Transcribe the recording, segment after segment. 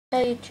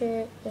Hey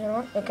YouTube, is it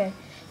on? Okay.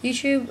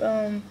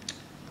 YouTube,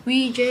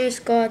 we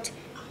just got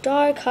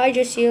Dark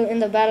Hydroseal in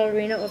the battle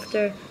arena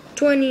after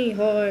 20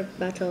 hard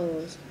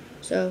battles.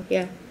 So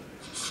yeah,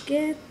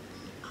 skip.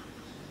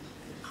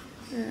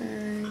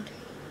 And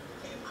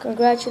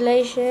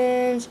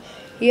congratulations,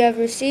 you have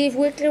received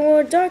weekly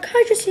reward Dark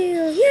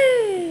Hydroseal.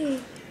 Yay!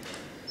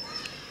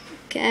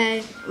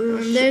 Okay,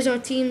 there's our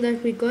team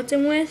that we got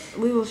him with.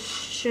 We will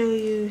show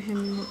you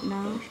him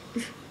now.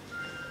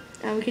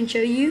 And we can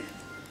show you.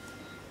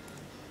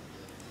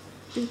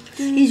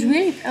 He's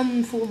really,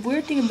 for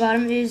weird thing about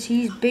him is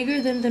he's bigger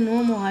than the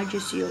normal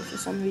hydroseal for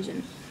some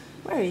reason.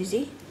 Where is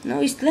he? No,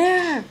 he's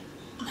there.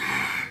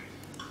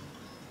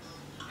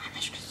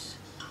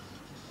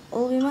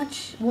 Oh, we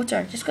much?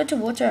 Water, just go to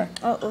water.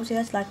 Oh, see,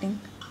 that's lightning.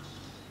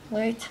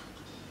 Wait.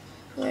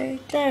 There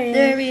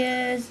he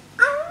is.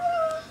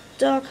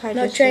 Dark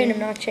hydroseal.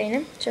 Not train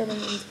him. Show them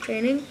he's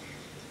training.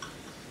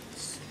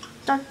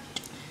 Start.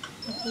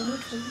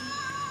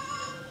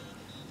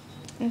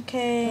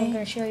 Okay. I'm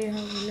gonna show you how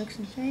he looks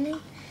in training.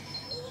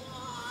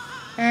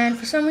 And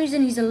for some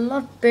reason, he's a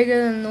lot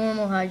bigger than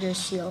normal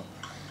hydroseal.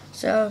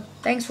 So,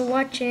 thanks for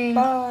watching.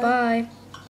 Bye. Bye.